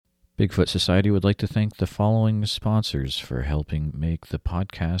Bigfoot Society would like to thank the following sponsors for helping make the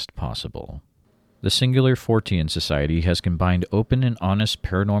podcast possible. The Singular Fortean Society has combined open and honest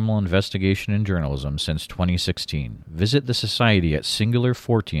paranormal investigation and journalism since 2016. Visit the Society at Singular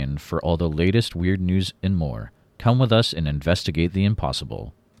Fortean for all the latest weird news and more. Come with us and investigate the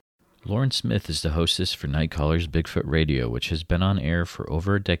impossible. Lauren Smith is the hostess for Nightcaller's Bigfoot Radio, which has been on air for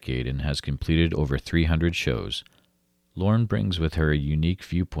over a decade and has completed over 300 shows. Lauren brings with her a unique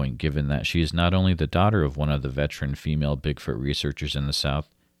viewpoint given that she is not only the daughter of one of the veteran female Bigfoot researchers in the South,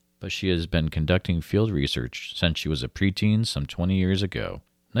 but she has been conducting field research since she was a preteen some 20 years ago.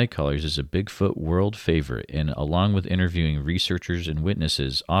 Nightcallers is a Bigfoot world favorite and, along with interviewing researchers and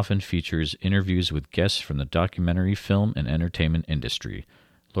witnesses, often features interviews with guests from the documentary, film, and entertainment industry.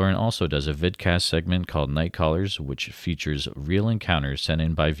 Lauren also does a vidcast segment called Nightcallers, which features real encounters sent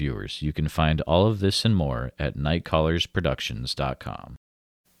in by viewers. You can find all of this and more at nightcallersproductions.com.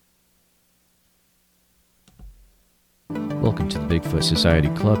 Welcome to the Bigfoot Society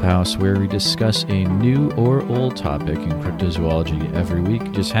Clubhouse, where we discuss a new or old topic in cryptozoology every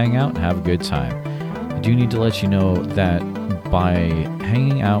week. Just hang out and have a good time. I do need to let you know that by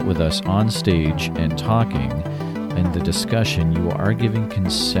hanging out with us on stage and talking in the discussion, you are giving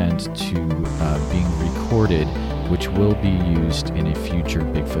consent to being recorded, which will be used in a future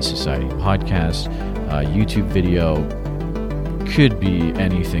Bigfoot Society podcast, YouTube video, could be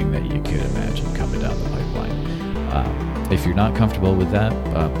anything that you could imagine coming down the pipeline. If you're not comfortable with that,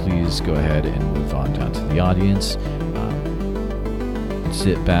 please go ahead and move on down to the audience.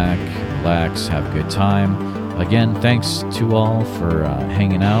 Sit back, relax, have a good time. Again, thanks to all for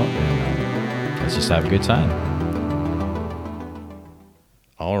hanging out, and let's just have a good time.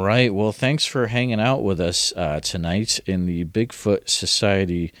 All right. Well, thanks for hanging out with us tonight in the Bigfoot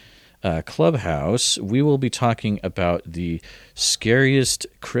Society Clubhouse. We will be talking about the scariest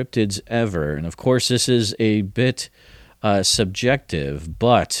cryptids ever. And of course, this is a bit subjective,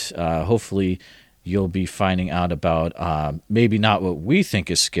 but hopefully you'll be finding out about maybe not what we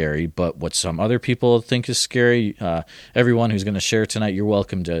think is scary, but what some other people think is scary. Everyone who's going to share tonight, you're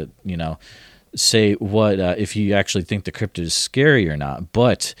welcome to, say what if you actually think the cryptid is scary or not.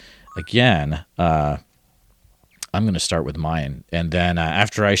 But again, I'm going to start with mine, and then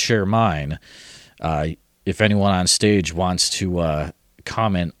after I share mine, if anyone on stage wants to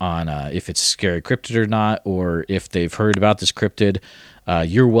comment on if it's a scary cryptid or not, or if they've heard about this cryptid,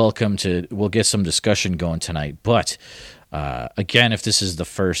 you're welcome to. We'll get some discussion going tonight. But again, if this is the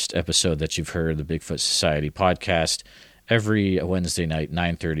first episode that you've heard of the Bigfoot Society podcast, every Wednesday night,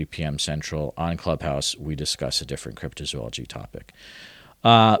 9:30 p.m. Central on Clubhouse, we discuss a different cryptozoology topic.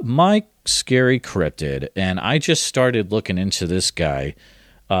 My scary cryptid, and I just started looking into this guy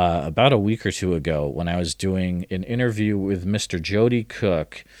about a week or two ago when I was doing an interview with Mr. Jody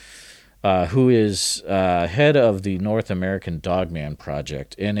Cook, who is head of the North American Dogman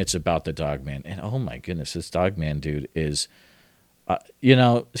Project, and it's about the Dogman. And oh my goodness, this Dogman dude is,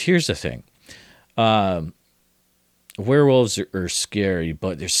 here's the thing. Werewolves are scary,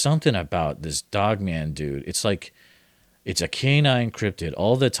 but there's something about this Dogman dude. It's like it's a canine cryptid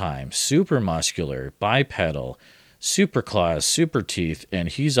all the time, super muscular, bipedal, super claws, super teeth, and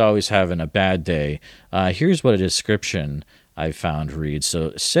he's always having a bad day. Here's what a description I found reads.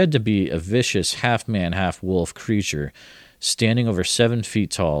 So, said to be a vicious half-man, half-wolf creature, standing over 7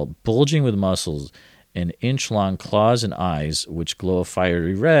 feet tall, bulging with muscles, and inch-long claws and eyes, which glow a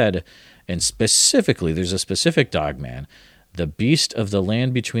fiery red. And specifically, there's a specific Dogman. The beast of the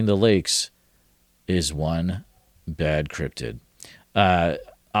land between the lakes is one bad cryptid.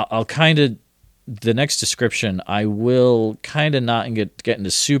 I'll kind of, the next description, I will kind of not get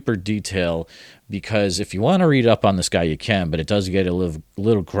into super detail, because if you want to read up on this guy, you can, but it does get a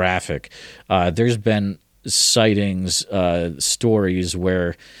little graphic. There's been sightings, stories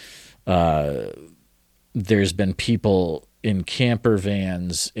where there's been people in camper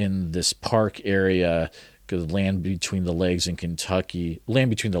vans in this park area, land between the lakes in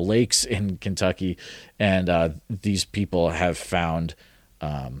Kentucky, and these people have found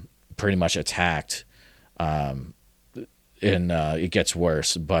pretty much attacked, and it gets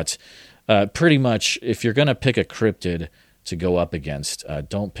worse. But pretty much, if you're going to pick a cryptid to go up against,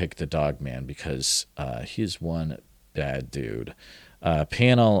 don't pick the Dogman, because he's one bad dude.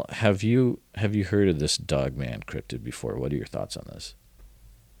 Panel, have you heard of this Dogman cryptid before? What are your thoughts on this?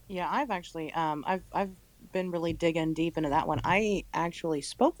 Yeah, I've actually I've been really digging deep into that one. I actually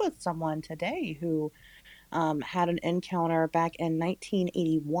spoke with someone today who had an encounter back in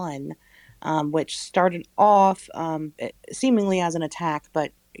 1981, which started off seemingly as an attack,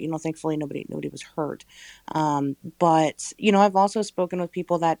 but thankfully nobody was hurt. But I've also spoken with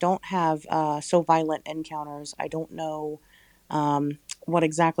people that don't have so violent encounters. I don't know what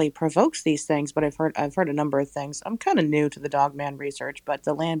exactly provokes these things, but I've heard a number of things. I'm kind of new to the Dogman research, but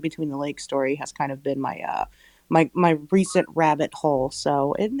the Land Between the Lakes story has kind of been my recent rabbit hole.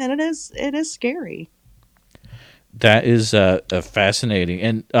 So and it is scary. That is fascinating.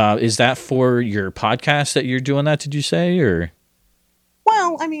 And is that for your podcast that you're doing that? Did you say or?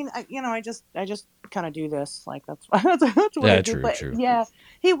 Well, I mean, I just kind of do this. Like that's what I Yeah, do. true, But true. yeah,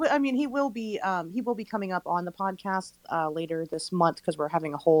 I mean, he will be coming up on the podcast later this month because we're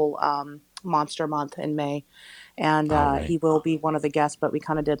having a whole Monster Month in May, and All right. he will be one of the guests. But we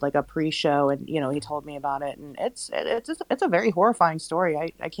kind of did like a pre-show, and he told me about it, and it's a very horrifying story.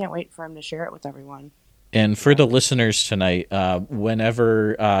 I can't wait for him to share it with everyone. And for the listeners tonight,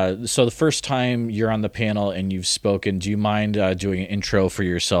 whenever, so the first time you're on the panel and you've spoken, do you mind doing an intro for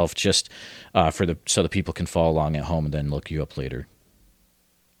yourself, just so the people can follow along at home and then look you up later?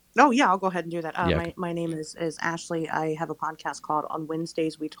 Oh yeah, I'll go ahead and do that. Yeah, My name is Ashley. I have a podcast called On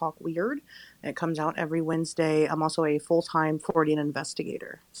Wednesdays We Talk Weird. It comes out every Wednesday. I'm also a full-time Freudian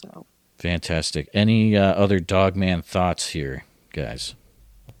investigator. So fantastic. Any other Dogman thoughts here, guys?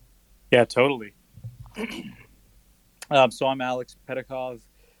 Yeah, totally. So I'm Alex Pedikov,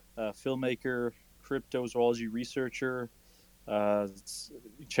 filmmaker, cryptozoology researcher.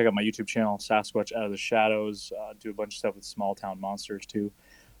 Check out my YouTube channel, Sasquatch Out of the Shadows. Do a bunch of stuff with small town monsters too.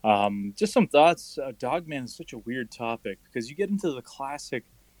 Just some thoughts. Dogman is such a weird topic because you get into the classic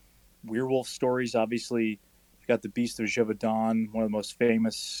werewolf stories. Obviously, you've got the Beast of Gévaudan, one of the most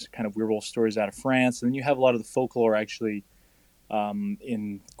famous kind of werewolf stories out of France, and then you have a lot of the folklore actually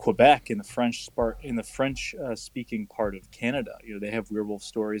in Quebec, in the French speaking part of Canada. They have werewolf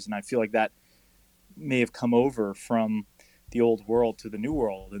stories, and I feel like that may have come over from the old world to the new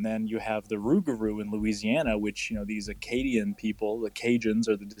world. And then you have the Rougarou in Louisiana, which these Acadian people, the Cajuns,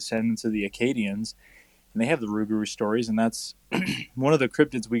 are the descendants of the Acadians, and they have the Rougarou stories, and that's one of the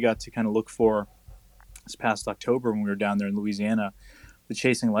cryptids we got to kind of look for this past October when we were down there in Louisiana, the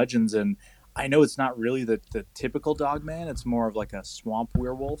Chasing Legends. And I know it's not really the typical Dogman. It's more of like a swamp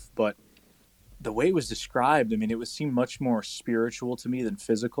werewolf, but the way it was described, I mean, seemed much more spiritual to me than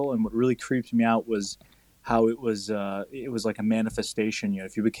physical. And what really creeped me out was how it was like a manifestation.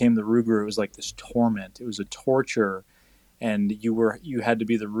 If you became the Rougarou, it was like this torment. It was a torture, and you had to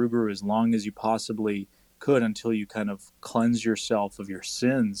be the Rougarou as long as you possibly could until you kind of cleanse yourself of your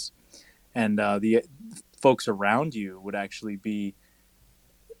sins. And the folks around you would actually be,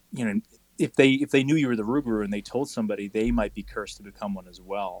 if they knew you were the Rougarou and they told somebody, they might be cursed to become one as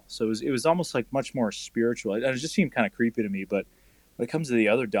well. So it was almost like much more spiritual. It just seemed kind of creepy to me. But when it comes to the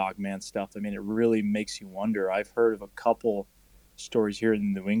other Dogman stuff, I mean, it really makes you wonder. I've heard of a couple stories here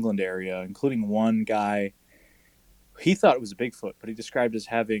in the New England area, including one guy. He thought it was a Bigfoot, but he described as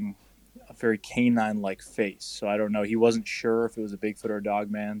having a very canine-like face. So I don't know. He wasn't sure if it was a Bigfoot or a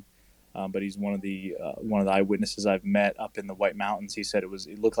Dogman. But he's one of the eyewitnesses I've met up in the White Mountains. He said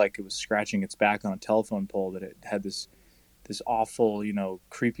it looked like it was scratching its back on a telephone pole. That it had this awful,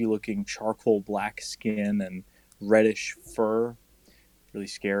 creepy looking charcoal black skin and reddish fur, really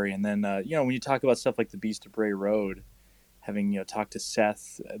scary. And then when you talk about stuff like the Beast of Bray Road, having talked to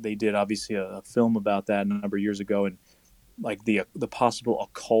Seth, they did obviously a film about that a number of years ago, and like the possible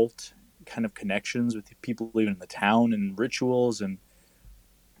occult kind of connections with people even in the town and rituals and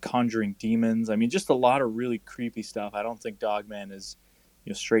conjuring demons. I mean, just a lot of really creepy stuff. I don't think Dogman is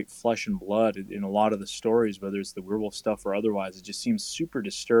straight flesh and blood in a lot of the stories, whether it's the werewolf stuff or otherwise. It just seems super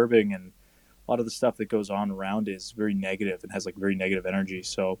disturbing, and a lot of the stuff that goes on around it is very negative and has like very negative energy.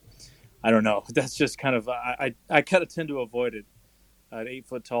 So I don't know. That's just kind of I kind of tend to avoid it. An 8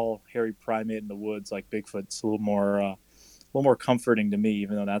 foot tall hairy primate in the woods like Bigfoot's a little more comforting to me,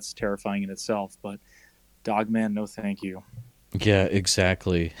 even though that's terrifying in itself. But Dogman, no thank you. Yeah,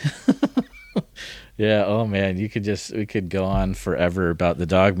 exactly. Yeah. Oh man, we could go on forever about the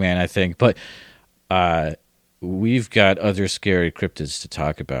Dogman, I think, but we've got other scary cryptids to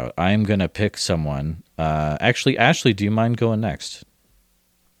talk about. I'm gonna pick someone. Actually, Ashley, do you mind going next?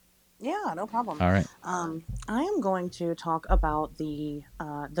 Yeah, no problem. All right. I am going to talk about the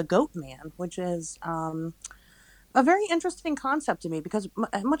Goat Man, which is a very interesting concept to me because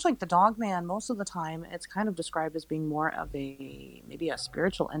much like the Dog Man, most of the time it's kind of described as being more of maybe a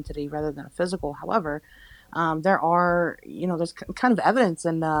spiritual entity rather than a physical. However, there's kind of evidence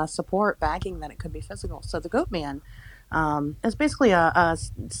and support backing that it could be physical. So the Goat Man is basically a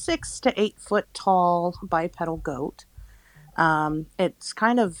 6 to 8 foot tall bipedal goat. It's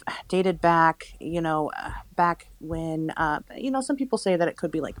kind of dated back, back when, some people say that it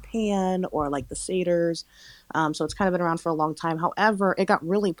could be like Pan or like the Satyrs. So it's kind of been around for a long time. However, it got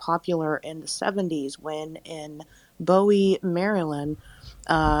really popular in the 70s when in Bowie, Maryland,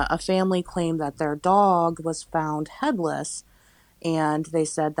 a family claimed that their dog was found headless. And they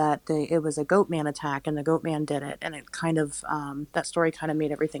said that it was a goat man attack and the goat man did it. And it kind of, that story kind of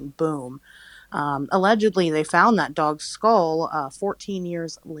made everything boom. Allegedly, they found that dog's skull 14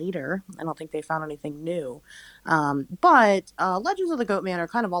 years later. I don't think they found anything new. But legends of the Goat Man are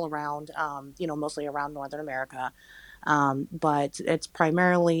kind of all around, mostly around Northern America. But it's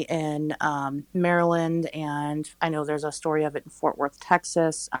primarily in Maryland, and I know there's a story of it in Fort Worth,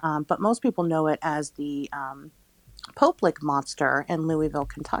 Texas. But most people know it as the Pope Lick monster in Louisville,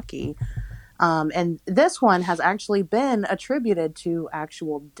 Kentucky. And this one has actually been attributed to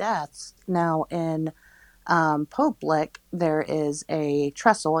actual deaths. Now, in Pope Lick, there is a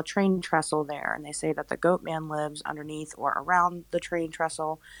trestle, a train trestle there, and they say that the goat man lives underneath or around the train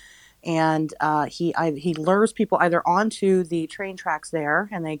trestle. And he lures people either onto the train tracks there,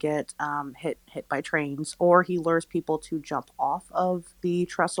 and they get hit by trains, or he lures people to jump off of the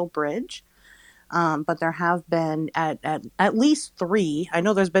trestle bridge. But there have been at least three. I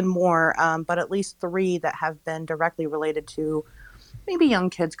know there's been more, but at least three that have been directly related to maybe young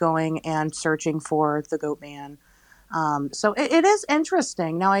kids going and searching for the goat man. So it is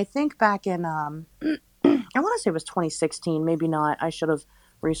interesting. Now, I think back in, I want to say it was 2016, maybe not. I should have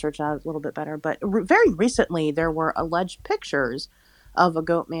researched that a little bit better. But very recently, there were alleged pictures of a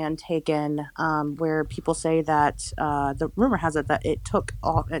goat man taken, where people say that the rumor has it that it took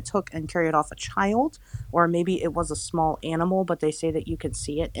and carried off a child, or maybe it was a small animal. But they say that you can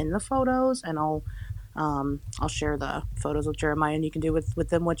see it in the photos, and I'll share the photos with Jeremiah, and you can do with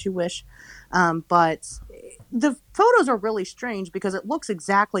them what you wish. But the photos are really strange because it looks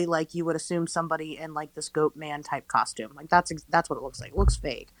exactly like you would assume somebody in like this goat man type costume. Like that's what it looks like. It looks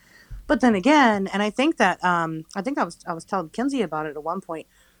fake. But then again, and I think that I was telling Kinsey about it at one point.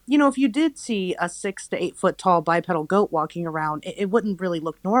 If you did see a 6 to 8 foot tall bipedal goat walking around, it wouldn't really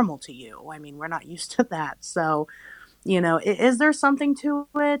look normal to you. I mean, we're not used to that. So, is there something to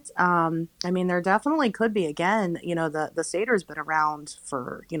it? I mean, there definitely could be. Again, the satyr's been around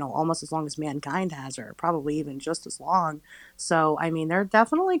for, almost as long as mankind has, or probably even just as long. So, I mean, there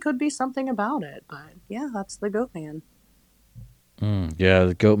definitely could be something about it. But yeah, that's the goat man. Yeah,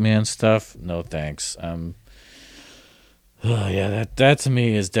 the goat man stuff. No thanks. Yeah, that to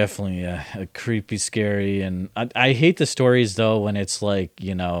me is definitely a creepy, scary, and I hate the stories though when it's like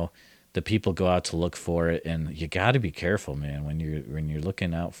the people go out to look for it, and you got to be careful, man, when you're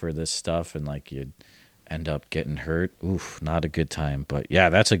looking out for this stuff, and like you end up getting hurt. Oof, not a good time. But yeah,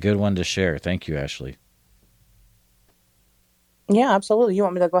 that's a good one to share. Thank you, Ashley. Yeah, absolutely. You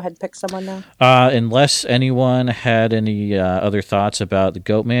want me to go ahead and pick someone now? Unless anyone had any other thoughts about the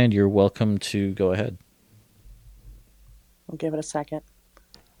goat man, you're welcome to go ahead. I'll give it a second.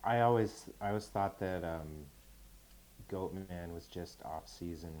 I always thought that Goatman was just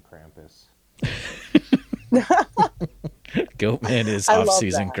off-season Krampus. Goatman is I off love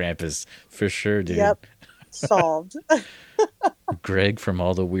season that. Krampus for sure, dude. Yep, solved. Greg from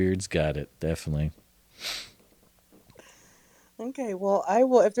All the Weirds got it, definitely. Okay, well, I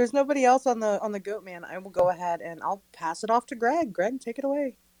will. If there's nobody else on the goat man, I will go ahead and I'll pass it off to Greg. Greg, take it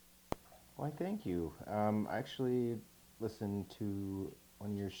away. Why, thank you. I actually listened to one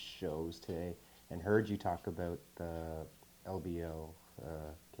of your shows today and heard you talk about the LBO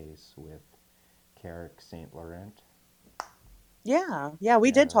case with Carrick St. Laurent. Yeah, we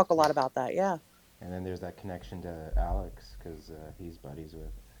did Yeah, talk a so, lot about that. Yeah. and then there's that connection to Alex because he's buddies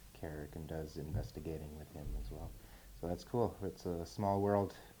with Carrick and does investigating with him as well. So that's cool. It's a small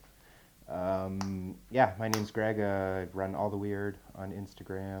world. Yeah, my name's Greg. I run All the Weird on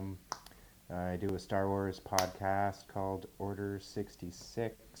Instagram. I do a Star Wars podcast called Order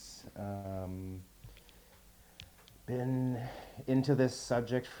 66. Been into this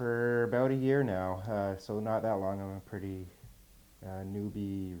subject for about a year now, so not that long. I'm a pretty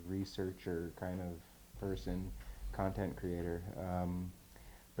newbie researcher kind of person, content creator.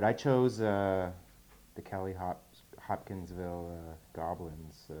 But I chose the Hopkinsville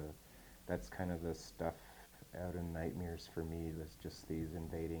goblins. That's kind of the stuff out in nightmares for me. That's just these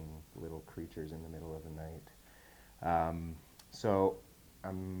invading little creatures in the middle of the night. So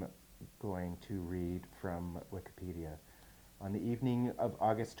I'm going to read from Wikipedia. On the evening of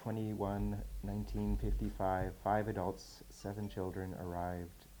August 21, 1955, 5 adults, 7 children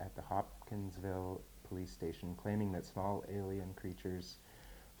arrived at the Hopkinsville police station claiming that small alien creatures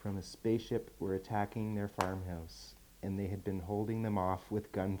from a spaceship were attacking their farmhouse. and they had been holding them off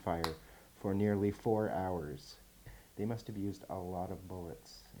with gunfire for nearly 4 hours. They must have used a lot of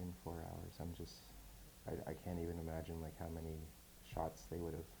bullets in 4 hours. I can't even imagine like how many shots they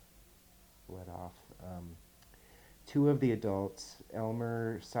would have let off. Two of the adults,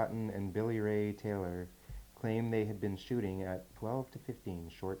 Elmer Sutton and Billy Ray Taylor, claimed they had been shooting at 12 to 15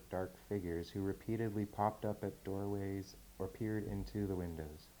 short, dark figures who repeatedly popped up at doorways or peered into the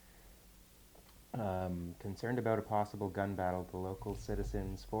windows. Concerned about a possible gun battle, the local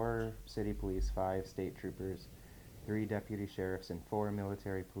citizens, 4 city police, 5 state troopers, 3 deputy sheriffs, and 4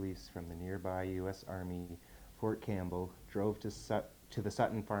 military police from the nearby U.S. Army Fort Campbell drove to the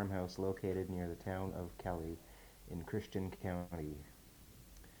Sutton farmhouse located near the town of Kelly in Christian County.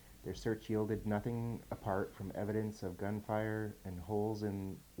 Their search yielded nothing apart from evidence of gunfire and holes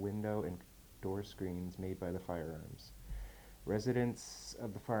in window and door screens made by the firearms. Residents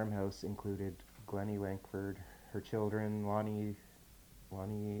of the farmhouse included Glennie Lankford, her children Lonnie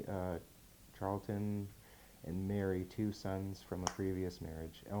Charlton, and Mary, 2 sons from a previous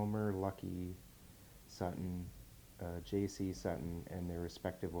marriage, Elmer Lucky Sutton, J.C. Sutton, and their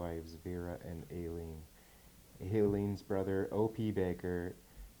respective wives, Vera and Aileen. Aileen's brother, O.P. Baker,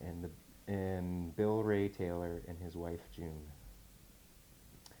 and Bill Ray Taylor and his wife, June.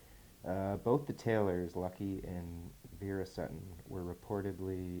 Both the Taylors, Lucky and Vera Sutton, were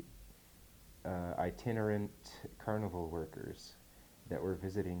reportedly itinerant carnival workers that were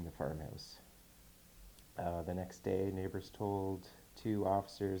visiting the farmhouse. The next day, neighbors told 2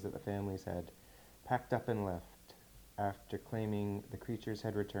 officers that the families had packed up and left after claiming the creatures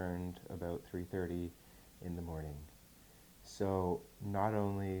had returned about 3:30 in the morning. So not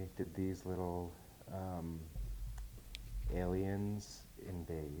only did these little aliens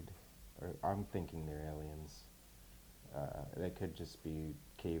invade, or I'm thinking they're aliens, they could just be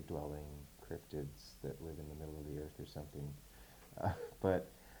cave-dwelling cryptids that live in the middle of the earth or something. But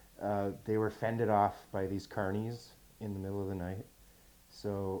they were fended off by these carnies in the middle of the night.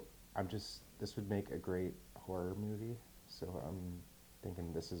 So this would make a great horror movie. So I'm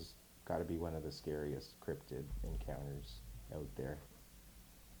thinking this has got to be one of the scariest cryptid encounters out there.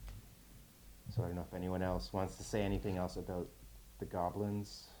 So I don't know if anyone else wants to say anything else about the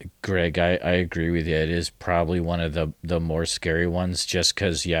goblins. Greg, I agree with you. It is probably one of the more scary ones, just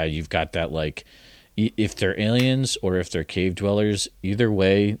because, yeah, you've got that, like, if they're aliens or if they're cave dwellers, either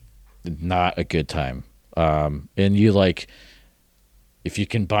way, not a good time. And you, like, if you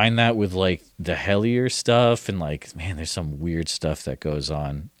combine that with, like, the Hellier stuff and, like, man, there's some weird stuff that goes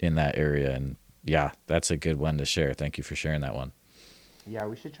on in that area. And, yeah, that's a good one to share. Thank you for sharing that one. Yeah,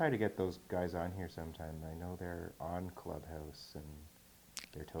 we should try to get those guys on here sometime. I know they're on Clubhouse and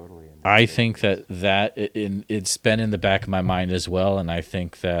they're totally into I it. think it's been in the back of my mind as well, and I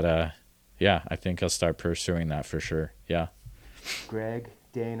think that I think I'll start pursuing that for sure. Yeah. Greg,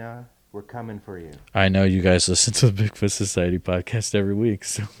 Dana, we're coming for you. I know you guys listen to the Bigfoot Society podcast every week,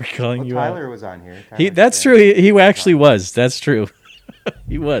 so we're calling you Tyler out. was on here. That's true. He actually was. That's true.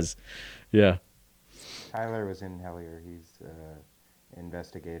 He was. Yeah. Tyler was in Hellier. He's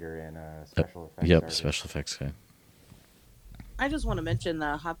investigator and a special effects Yep, artist. special effects guy. I just want to mention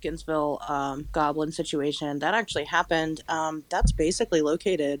the Hopkinsville goblin situation that actually happened. That's basically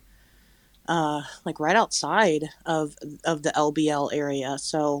located like right outside of the LBL area.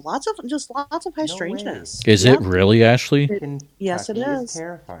 So lots of high strangeness. Is it really, Ashley? Yes, it is.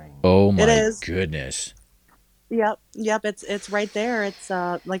 Terrifying. Oh my It is. goodness. Yep. It's right there. It's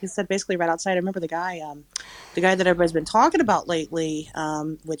like I said, basically right outside. I remember the guy that everybody's been talking about lately,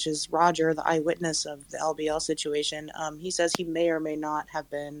 which is Roger, the eyewitness of the LBL situation. He says he may or may not have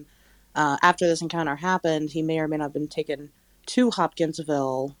been, after this encounter happened, he may or may not have been taken to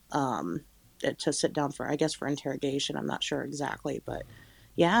Hopkinsville to sit down for interrogation. I'm not sure exactly, but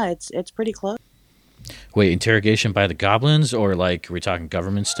yeah, it's pretty close. Wait, interrogation by the goblins, or like we're talking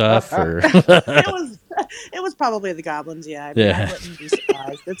government stuff, or It was probably the goblins. Yeah, I wouldn't be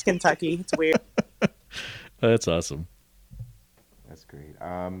surprised. It's Kentucky. It's weird. That's awesome. That's great.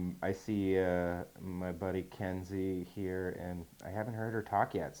 I see my buddy Kenzie here, and I haven't heard her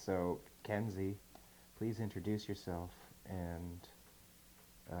talk yet. So, Kenzie, please introduce yourself and,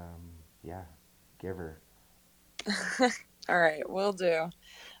 give her. All right, will do.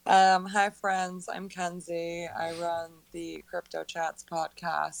 Hi, friends. I'm Kenzie. I run the Crypto Chats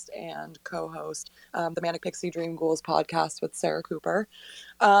podcast and co-host the Manic Pixie Dream Ghouls podcast with Sarah Cooper.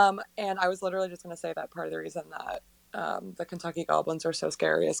 And I was literally just going to say that part of the reason that the Kentucky Goblins are so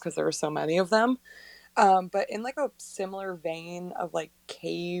scary is because there were so many of them. But in like a similar vein of like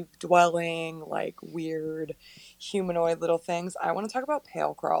cave dwelling, like weird humanoid little things, I want to talk about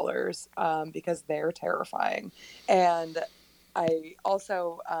pale crawlers because they're terrifying. And I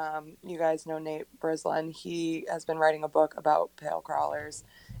also, you guys know Nate Brislin. He has been writing a book about pale crawlers,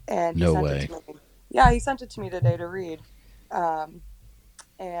 and he No sent it way. to me. Yeah, he sent it to me today to read. Um,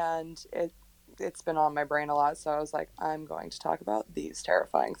 and it's been on my brain a lot, so I was like, I'm going to talk about these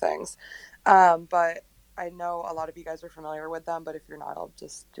terrifying things. But I know a lot of you guys are familiar with them, but if you're not, I'll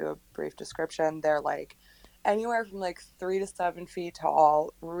just do a brief description. They're like anywhere from like 3 to 7 feet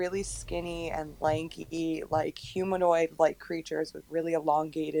tall, really skinny and lanky, like humanoid like creatures with really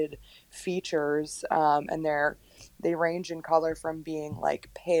elongated features. And they range in color from being like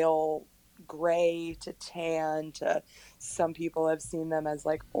pale gray to tan to some people have seen them as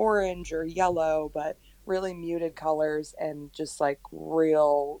like orange or yellow, but really muted colors and just like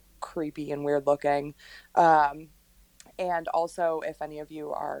real creepy and weird looking. Um, and also, if any of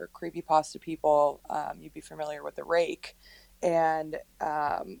you are creepypasta people, you'd be familiar with the Rake. And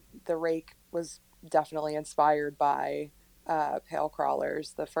the Rake was definitely inspired by pale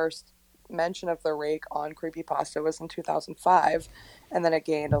crawlers. The first mention of the Rake on creepypasta was in 2005, and then it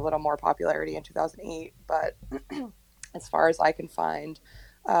gained a little more popularity in 2008. But as far as I can find,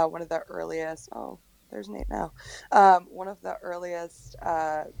 one of the earliest, oh, there's Nate now. One of the earliest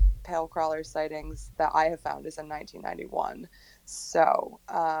pale crawler sightings that I have found is in 1991. So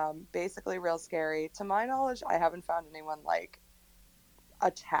basically, real scary. To my knowledge, I haven't found anyone like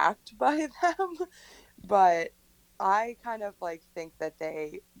attacked by them, but I kind of like think that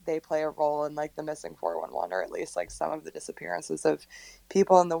they play a role in like the missing 411, or at least like some of the disappearances of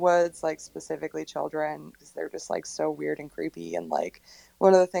people in the woods, like specifically children, because they're just like so weird and creepy. And like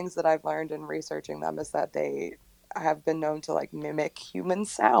one of the things that I've learned in researching them is that they have been known to like mimic human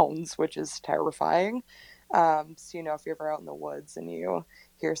sounds, which is terrifying. So if you're ever out in the woods and you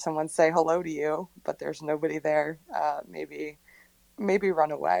hear someone say hello to you, but there's nobody there, maybe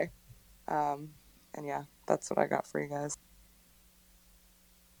run away. And yeah, that's what I got for you guys.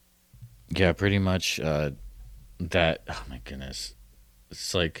 Yeah, pretty much that. Oh my goodness.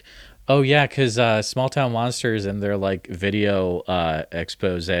 It's like, oh yeah, because Small Town Monsters and their like video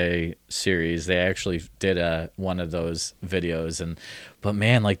expose series, they actually did one of those videos, and but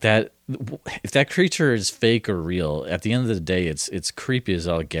man, like that, if that creature is fake or real, at the end of the day, it's creepy as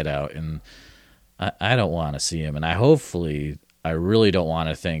all get out, and I don't want to see him, and I really don't want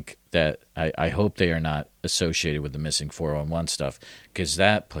to think that. I hope they are not associated with the missing 411 stuff, because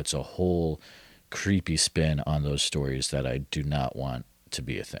that puts a whole creepy spin on those stories that I do not want to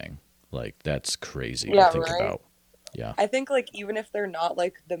be a thing. Like that's crazy to Yeah, think right. about. Yeah. I think like even if they're not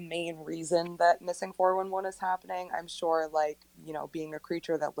like the main reason that missing 411 is happening, I'm sure like, being a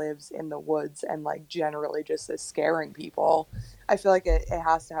creature that lives in the woods and like generally just is scaring people, I feel like it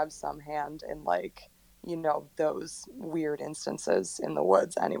has to have some hand in like, those weird instances in the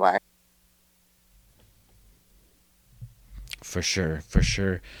woods anyway. For sure, for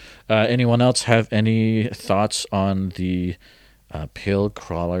sure. Anyone else have any thoughts on the pale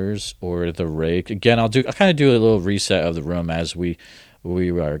crawlers or the rake? Again, I'll kind of do a little reset of the room as we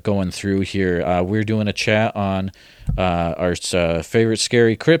are going through here. We're doing a chat on our favorite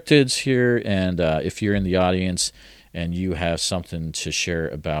scary cryptids here, and if you're in the audience and you have something to share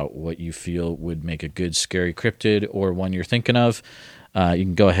about what you feel would make a good scary cryptid or one you're thinking of, you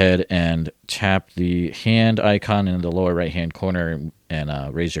can go ahead and tap the hand icon in the lower right-hand corner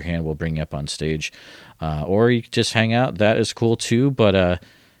and raise your hand. We'll bring you up on stage. Or you can just hang out. That is cool too. But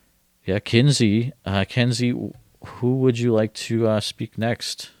yeah, Kenzie, who would you like to speak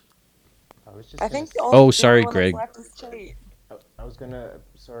next? I think the Oh, sorry, only one Greg. that's left is Tate. I was gonna,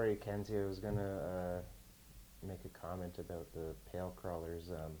 sorry, Kenzie, I was gonna make a comment about the pale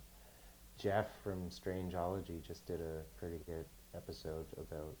crawlers. Jeff from Strangeology just did a pretty good episode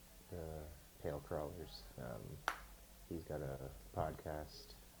about the pale crawlers. He's got a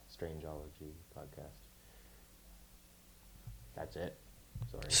podcast, Strangeology podcast. That's it.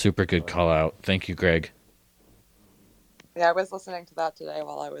 Sorry. Super good call out. Thank you, Greg. Yeah, I was listening to that today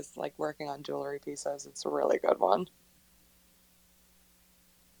while I was like working on jewelry pieces. It's a really good one.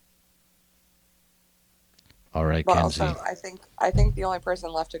 All right, But Kenzie. also, I think the only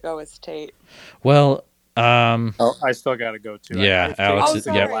person left to go is Tate. Well, Oh, I still got to go too. yeah, Alex.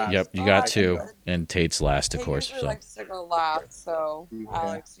 Oh, Yep, sorry. yep. You Oh, got I two, thought- and Tate's last, of Tate course. usually So likes to go last, so Yeah.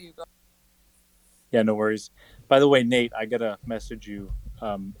 Alex, you go. Yeah, no worries. By the way, Nate, I gotta message you.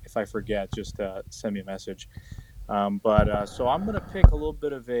 If I forget, just send me a message. So I'm gonna pick a little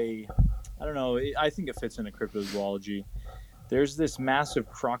bit of a, I don't know. I think it fits into cryptozoology. there's this massive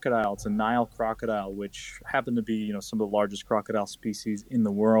crocodile. It's a Nile crocodile, which happened to be, some of the largest crocodile species in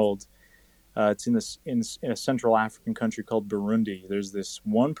the world. It's in a Central African country called Burundi. There's this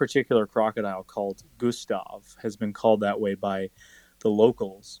one particular crocodile called Gustav, has been called that way by the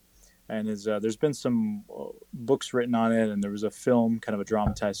locals, and there's been some books written on it, and there was a film, kind of a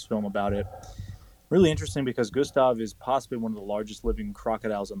dramatized film about it. Really interesting because Gustav is possibly one of the largest living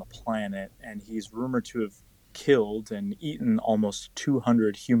crocodiles on the planet, and he's rumored to have killed and eaten almost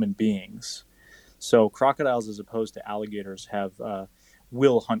 200 human beings. So crocodiles, as opposed to alligators, have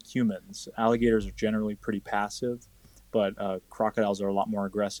will hunt humans. Alligators are generally pretty passive, but crocodiles are a lot more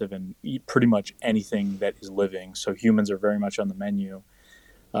aggressive and eat pretty much anything that is living. So humans are very much on the menu.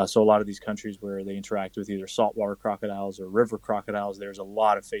 So a lot of these countries where they interact with either saltwater crocodiles or river crocodiles, there's a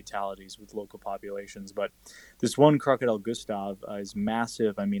lot of fatalities with local populations. But this one crocodile, Gustav, is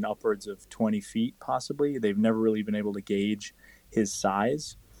massive. I mean, upwards of 20 feet, possibly. They've never really been able to gauge his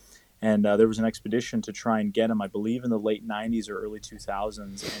size. And there was an expedition to try and get him, I believe, in the late 90s or early 2000s.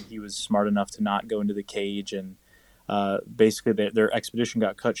 And he was smart enough to not go into the cage. And basically, their expedition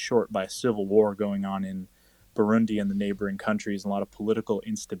got cut short by a civil war going on in Burundi and the neighboring countries, and a lot of political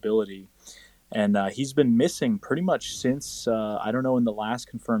instability. And he's been missing pretty much since, I don't know when the last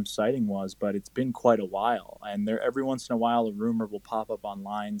confirmed sighting was, but it's been quite a while. And every once in a while, a rumor will pop up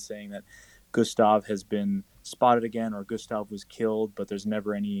online saying that Gustav has been spotted again or Gustav was killed, but there's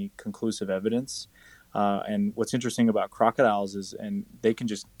never any conclusive evidence. And what's interesting about crocodiles is, and they can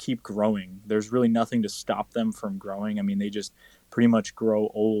just keep growing. There's really nothing to stop them from growing. I mean, they just pretty much grow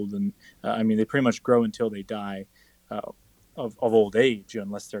old, and they pretty much grow until they die of old age,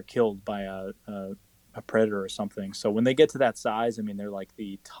 unless they're killed by a predator or something. So when they get to that size, I mean, they're like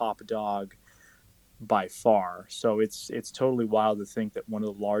the top dog by far. So it's totally wild to think that one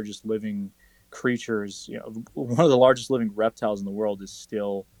of the largest living creatures, one of the largest living reptiles in the world is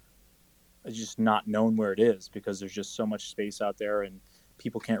still just not known where it is, because there's just so much space out there, and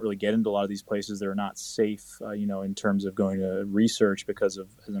people can't really get into a lot of these places. They're not safe, in terms of going to research because of,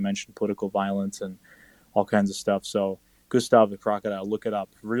 as I mentioned, political violence and all kinds of stuff. So Gustav the crocodile, look it up.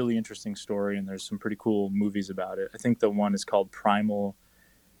 Really interesting story, and there's some pretty cool movies about it. I think the one is called Primeval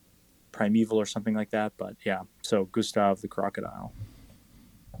or something like that. But yeah, so Gustav the crocodile.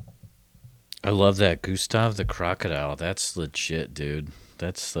 I love that. Gustav the crocodile. That's legit, dude.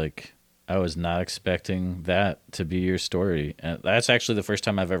 That's like, I was not expecting that to be your story. And that's actually the first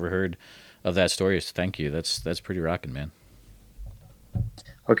time I've ever heard of that story. So thank you. That's pretty rocking, man.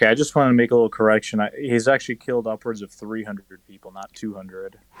 Okay, I just want to make a little correction. He's actually killed upwards of 300 people, not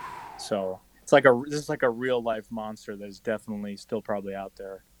 200. So this is like a real life monster that is definitely still probably out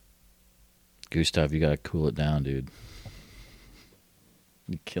there. Gustav, you gotta cool it down, dude.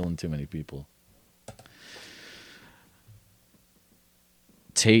 You're killing too many people.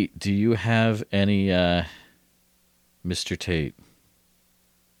 Tate, do you have any Mr. Tate?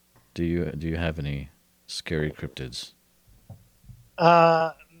 Do you have any scary cryptids?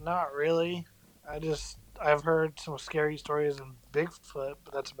 Not really. I've heard some scary stories in Bigfoot,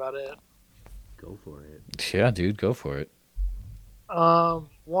 but that's about it. Go for it. Yeah, dude, go for it.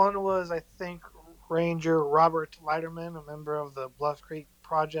 One was, I think, Ranger Robert Leiterman, a member of the Bluff Creek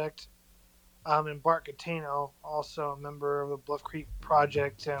Project. In Bart Catino, also a member of the Bluff Creek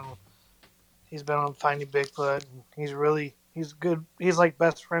Project, and he's been on Finding Bigfoot. And he's good. He's like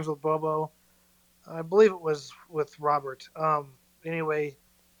best friends with Bobo. I believe it was with Robert. Anyway,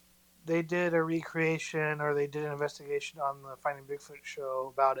 they did a recreation, or they did an investigation on the Finding Bigfoot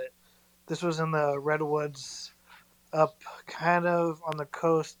show about it. This was in the Redwoods, up kind of on the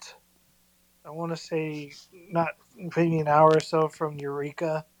coast. I want to say not maybe an hour or so from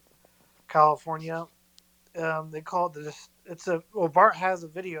Eureka, California. They call it Bart has a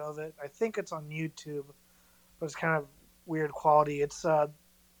video of it. I think it's on YouTube, but it's kind of weird quality. It's the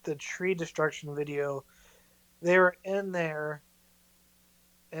tree destruction video. They were in there,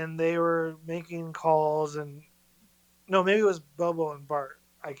 and they were making calls, and no, maybe it was Bobo and Bart.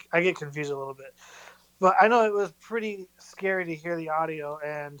 I get confused a little bit, but I know it was pretty scary to hear the audio,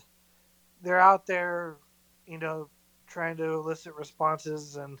 and they're out there, trying to elicit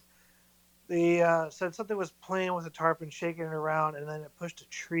responses, and they said something was playing with a tarp and shaking it around, and then it pushed a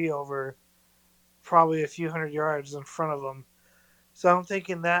tree over probably a few hundred yards in front of them. So I'm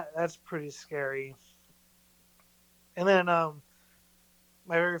thinking that's pretty scary. And then my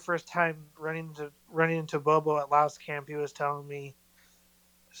very first time running into Bobo at Louse Camp, he was telling me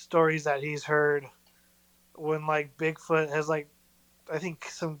stories that he's heard when like Bigfoot has I think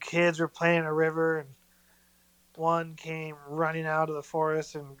some kids were playing in a river, and one came running out of the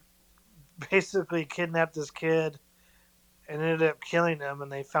forest and basically kidnapped this kid and ended up killing him,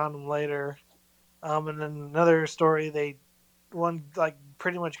 and they found him later. And then another story, one like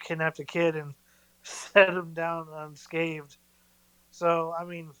pretty much kidnapped a kid and set him down unscathed. So I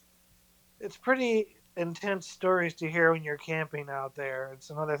mean, it's pretty intense stories to hear when you're camping out there. It's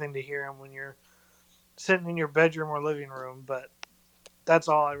another thing to hear them when you're sitting in your bedroom or living room. But that's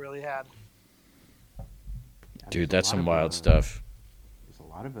all I really had. Yeah, Dude, there's a that's lot some of wild stuff. there's a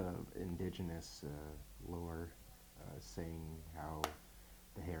lot of indigenous lore saying how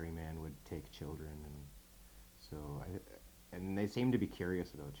the hairy man would take children, and so and they seem to be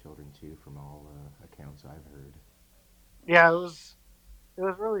curious about children too, from all accounts I've heard. Yeah, it was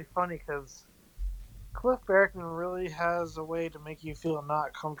really funny because Cliff Barrickman really has a way to make you feel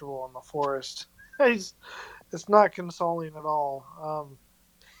not comfortable in the forest. It's not consoling at all.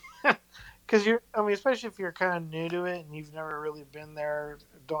 Because I mean, especially if you're kind of new to it and you've never really been there,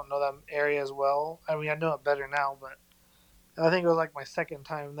 don't know that area as well. I mean, I know it better now, but I think it was like my second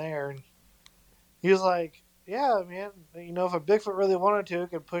time there. And he was like, "Yeah, man, if a Bigfoot really wanted to,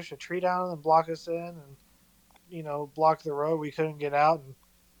 it could push a tree down and block us in, and block the road. We couldn't get out, and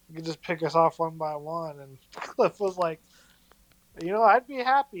it could just pick us off one by one." And Cliff was like, "I'd be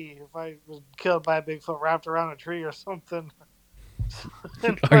happy if I was killed by a Bigfoot wrapped around a tree or something."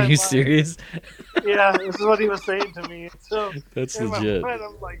 Are you serious? Yeah, this is what he was saying to me. So That's in legit. my mind,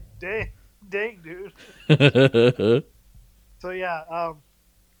 I'm like, dang, dude. So yeah,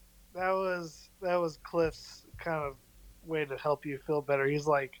 that was Cliff's kind of way to help you feel better. He's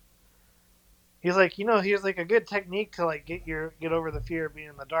like, he's like a good technique to like get over the fear of being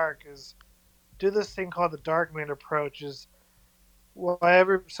in the dark is do this thing called the dark man approach. Is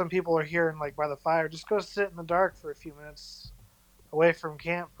whenever some people are here and like by the fire, just go sit in the dark for a few minutes away from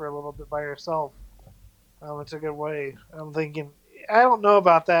camp for a little bit by yourself. It's a good way. I'm thinking, I don't know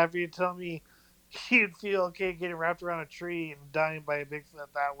about that. If you tell me you'd feel okay getting wrapped around a tree and dying by a Bigfoot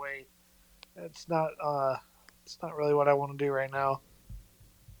that way, it's not really what I want to do right now.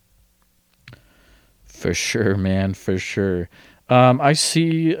 For sure, man. For sure. I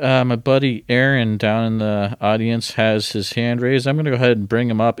see my buddy Aaron down in the audience has his hand raised. I'm going to go ahead and bring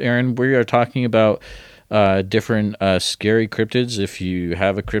him up. Aaron, we are talking about different scary cryptids. If you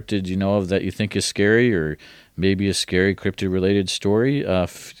have a cryptid you know of that you think is scary, or maybe a scary cryptid-related story,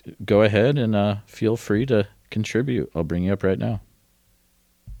 go ahead and feel free to contribute. I'll bring you up right now.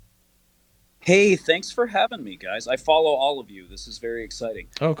 Hey, thanks for having me, guys. I follow all of you. This is very exciting.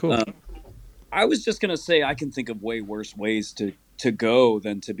 Oh, cool. I was just going to say I can think of way worse ways to go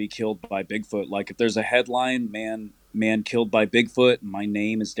than to be killed by Bigfoot. Like if there's a headline, man killed by Bigfoot, and my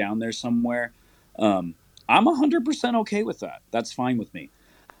name is down there somewhere, I'm 100% okay with that. That's fine with me.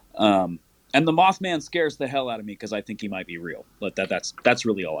 And the Mothman scares the hell out of me because I think he might be real. But that's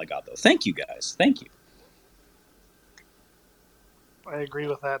really all I got, though. Thank you, guys. Thank you. I agree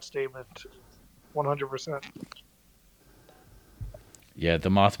with that statement 100%. Yeah, the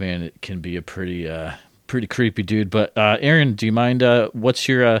Mothman can be a pretty creepy dude. But Aaron, do you mind? What's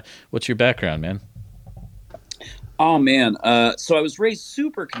your background, man? Oh man, so I was raised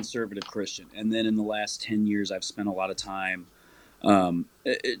super conservative Christian, and then in the last 10 years, I've spent a lot of time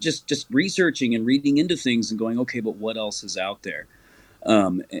just researching and reading into things and going, okay, but what else is out there?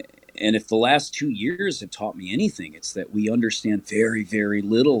 And if the last 2 years have taught me anything, it's that we understand very, very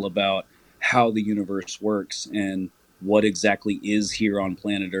little about how the universe works and what exactly is here on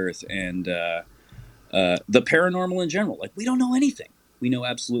planet Earth and the paranormal in general. Like, we don't know anything. We know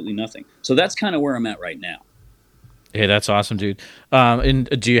absolutely nothing. So that's kind of where I'm at right now. Hey, that's awesome, dude. And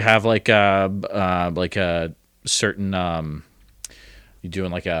do you have like a certain you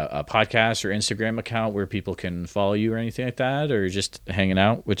doing like a podcast or Instagram account where people can follow you or anything like that, or just hanging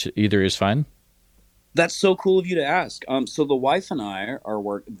out, which either is fine? That's so cool of you to ask. So the wife and I are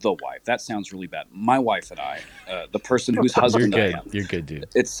the wife. That sounds really bad. My wife and I, the person whose husband I am. You're good, dude.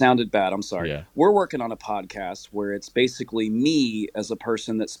 It sounded bad. I'm sorry. Yeah. We're working on a podcast where it's basically me as a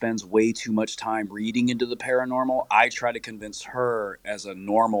person that spends way too much time reading into the paranormal. I try to convince her as a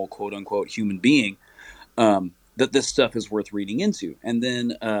normal, quote unquote, human being that this stuff is worth reading into. And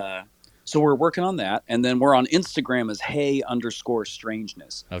then, so we're working on that. And then we're on Instagram as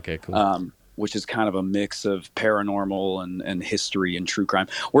hey_strangeness. Okay, cool. Which is kind of a mix of paranormal and history and true crime.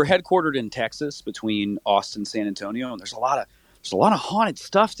 We're headquartered in Texas between Austin and San Antonio, and there's a lot of haunted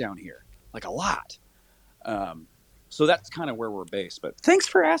stuff down here, like a lot. So that's kind of where we're based. But thanks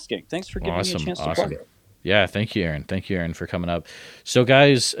for asking. Thanks for giving me a chance to plug it. Yeah, thank you, Aaron. Thank you, Aaron, for coming up. So,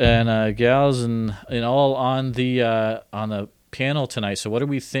 guys and gals, and all on the panel tonight. So, what do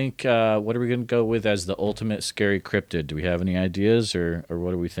we think? What are we going to go with as the ultimate scary cryptid? Do we have any ideas, or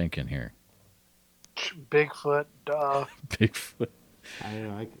what are we thinking here? Bigfoot. Bigfoot. I don't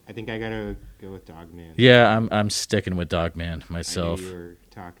know. I think I gotta go with Dogman. Yeah, I'm sticking with Dogman I myself. knew you were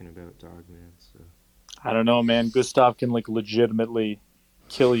talking about Dogman, so. I don't know, man. Gustav can like legitimately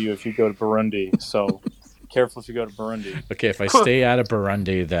kill you if you go to Burundi. So careful if you go to Burundi. Okay, if I stay out of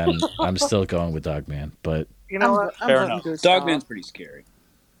Burundi, then I'm still going with Dogman. But You know what? I'm Fair voting enough. Gustav. Dogman's pretty scary.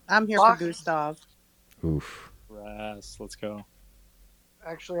 I'm here Fuck. for Gustav. oof, Yes, let's go.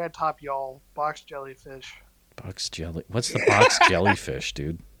 Actually, I top y'all. Box jellyfish. box jelly. What's the box jellyfish,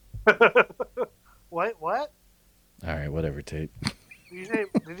 dude? What? What? All right, whatever, Tate.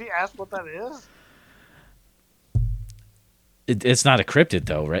 Did you ask what that is? It's not a cryptid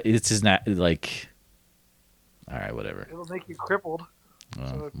though, right? It's just not like. All right, whatever. It'll make you crippled.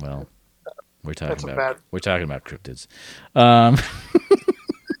 Well, we're That's talking a about bad. cryptids.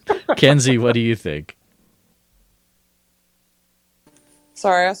 Kenzie, what do you think?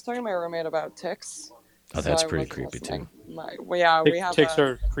 Sorry, I was talking to my roommate about ticks. Oh, that's I pretty wasn't creepy listening. too. We have Ticks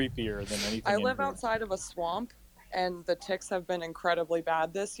are creepier than anything. I in live here. outside of a swamp, and the ticks have been incredibly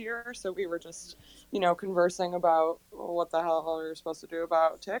bad this year. So we were just, conversing about what the hell we were supposed to do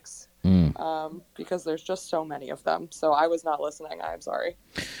about ticks, because there's just so many of them. So I was not listening. I'm sorry.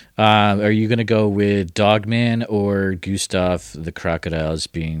 Are you going to go with Dogman or Gustav the crocodiles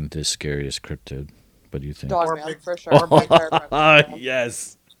being the scariest cryptid? What do you think? Dogman for sure.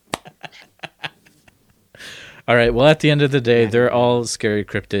 Yes. All right. Well, at the end of the day, they're all scary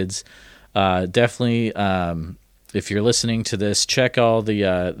cryptids. Definitely, if you're listening to this, check all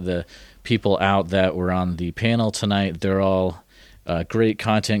the people out that were on the panel tonight. They're all great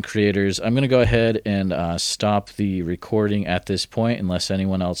content creators. I'm going to go ahead and stop the recording at this point, unless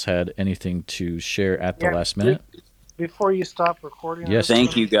anyone else had anything to share at the last minute. Before you stop recording, Yes.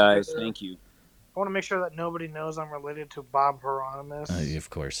 Thank you, guys. Thank you. I want to make sure that nobody knows I'm related to Bob Hieronymus. Of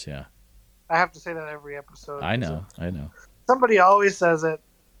course, yeah. I have to say that every episode. I know. Somebody always says it.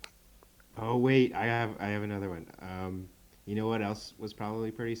 Oh wait, I have another one. You know what else was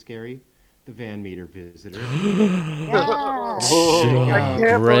probably pretty scary? The Van Meter visitor. I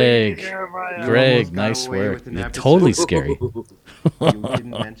can't Greg. believe you, Jeremiah. Greg, almost got nice away work. with an You're episode. totally scary. You didn't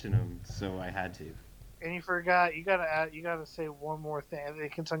mention him, so I had to. And you forgot. You gotta say one more thing. I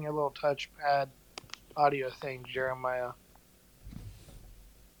think it's on your little touchpad audio thing, Jeremiah.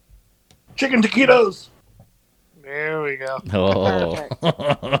 Chicken taquitos. There we go. Oh, I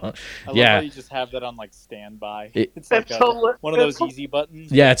love yeah. how you just have that on like standby. It- It's like That's one of those easy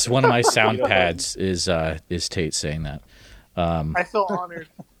buttons. Yeah, it's one of my sound pads. Is Tate saying that? I feel honored.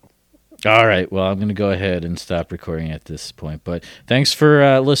 All right. Well, I'm going to go ahead and stop recording at this point. But thanks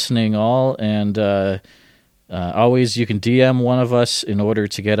for listening, all, and always you can DM one of us in order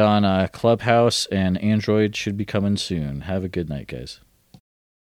to get on Clubhouse, and Android should be coming soon. Have a good night, guys.